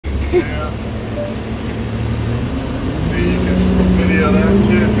Yeah. See, you can video that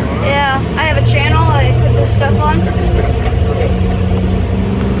shit if you want. Yeah, I have a channel I put this stuff on.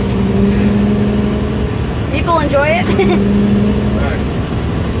 People enjoy it. Nice.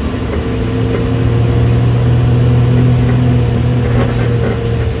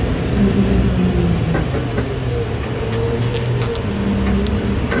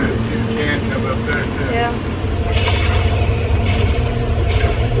 See the can come up there too. Yeah.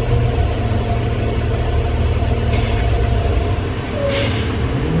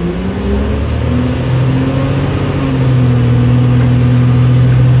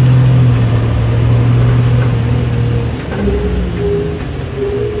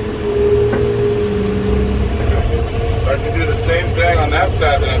 I can do the same thing on that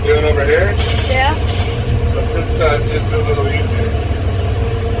side that I'm doing over here, Yeah. but this side's just a little easier.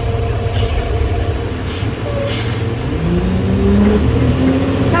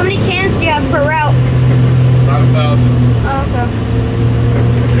 So how many cans do you have per route? About 1,000 Oh, okay.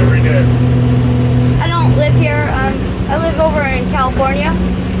 every day. I don't live here. I live over in California.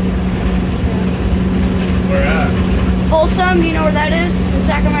 Where at? Folsom, you know where that is? In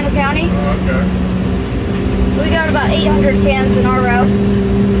Sacramento County. Oh, okay. We got about 800 cans in our route.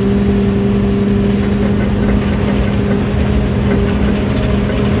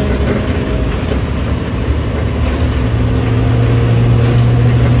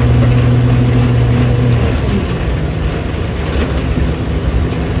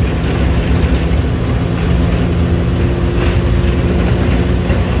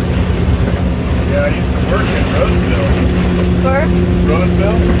 Yeah, I used to work in Roseville. For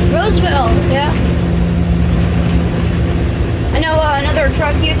Roseville? Roseville, yeah. I know another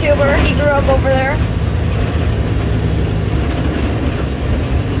truck YouTuber. He grew up over there.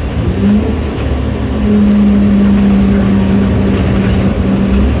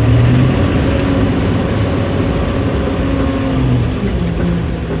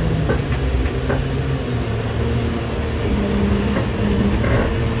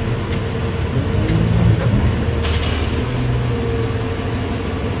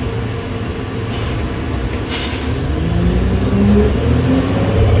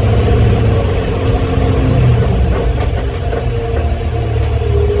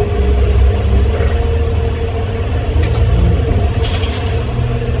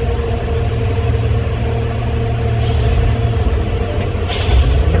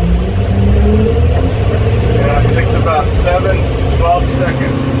 Yeah, it takes about 7 to 12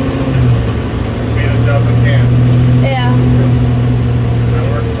 seconds for me to dump a can. Yeah. I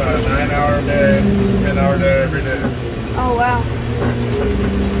work about a 9-hour day, 10-hour day every day. Oh, wow.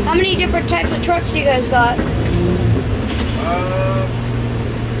 How many different types of trucks you guys got?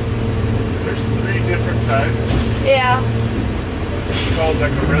 There's 3 different types. Yeah. This is called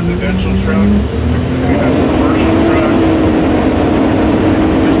like a residential truck. We have commercial trucks.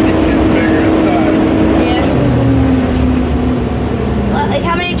 Just keeps getting bigger inside. Yeah. Like,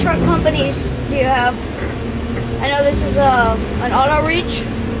 how many truck companies do you have? I know this is an auto reach.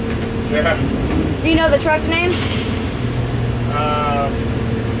 Yeah. Do you know the truck names?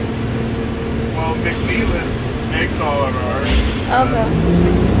 Well, McNeilus makes all of ours. Okay.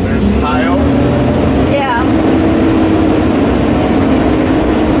 There's Hiles. Yeah.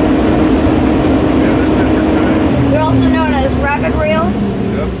 Yeah, there's different kinds. They're also known as Rapid Rails.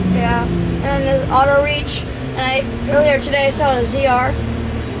 Yep. Yeah. And the auto reach. And earlier today I saw a ZR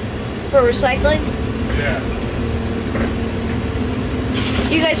for recycling. Yeah.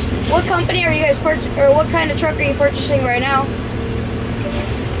 You guys, what company are you guys or what kind of truck are you purchasing right now?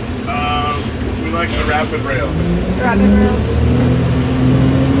 We like the Rapid Rails Rapid Rails.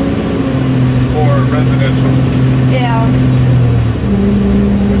 for residential. Yeah.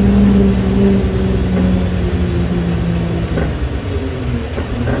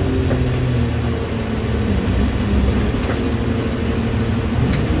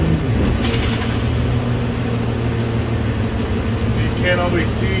 You can't always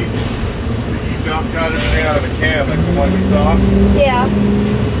see that you got everything out of the can like the one you saw. Yeah.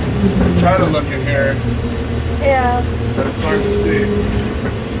 Try to look in here, Yeah. but it's hard to see.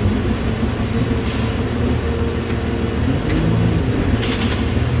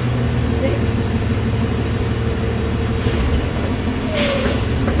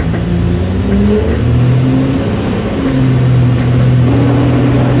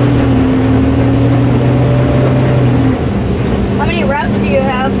 How many routes do you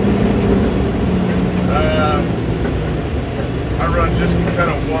have? I run just kind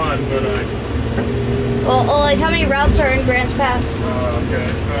of one, but Well, like how many routes are in Grants Pass? okay.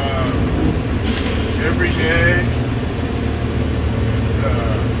 Every day,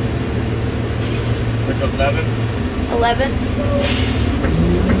 it's 11. 11.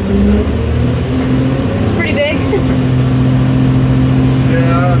 It's pretty big.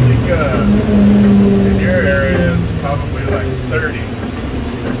 Yeah, I think in your area it's probably like 30.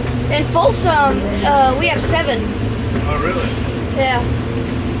 In Folsom, we have 7. Oh, really? Yeah.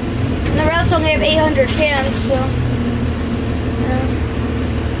 And the routes only have 800 cans, so. Yeah.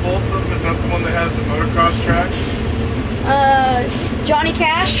 Folsom, is that the one that has the motocross track? Johnny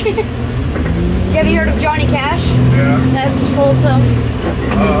Cash. Have you heard of Johnny Cash? Yeah. That's Folsom.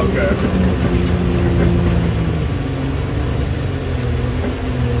 Oh, okay.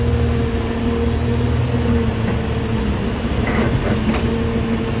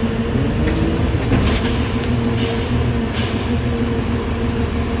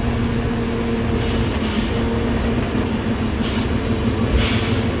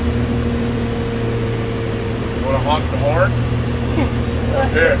 Want to honk the horn?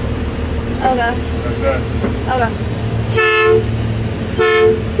 Here. Okay. Like that. Okay.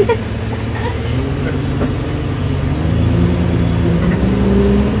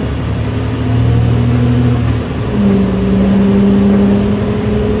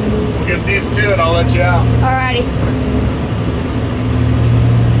 We'll get these two and I'll let you out. Alrighty.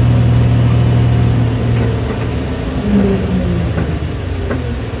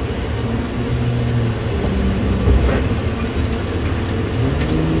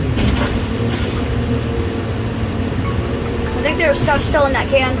 I think there's stuff still in that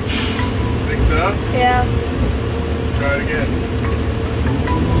can. Think so? Yeah. Let's try it again.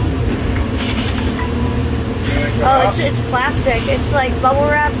 Okay, Oh, it's plastic. It's like bubble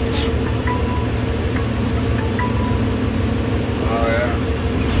wrap. Oh, yeah.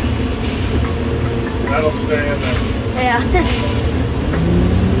 That'll stay in there. Yeah.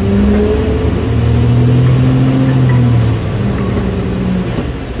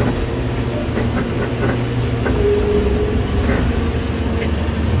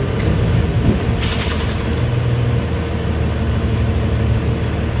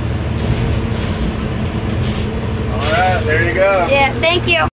 All right, there you go. Yeah, thank you.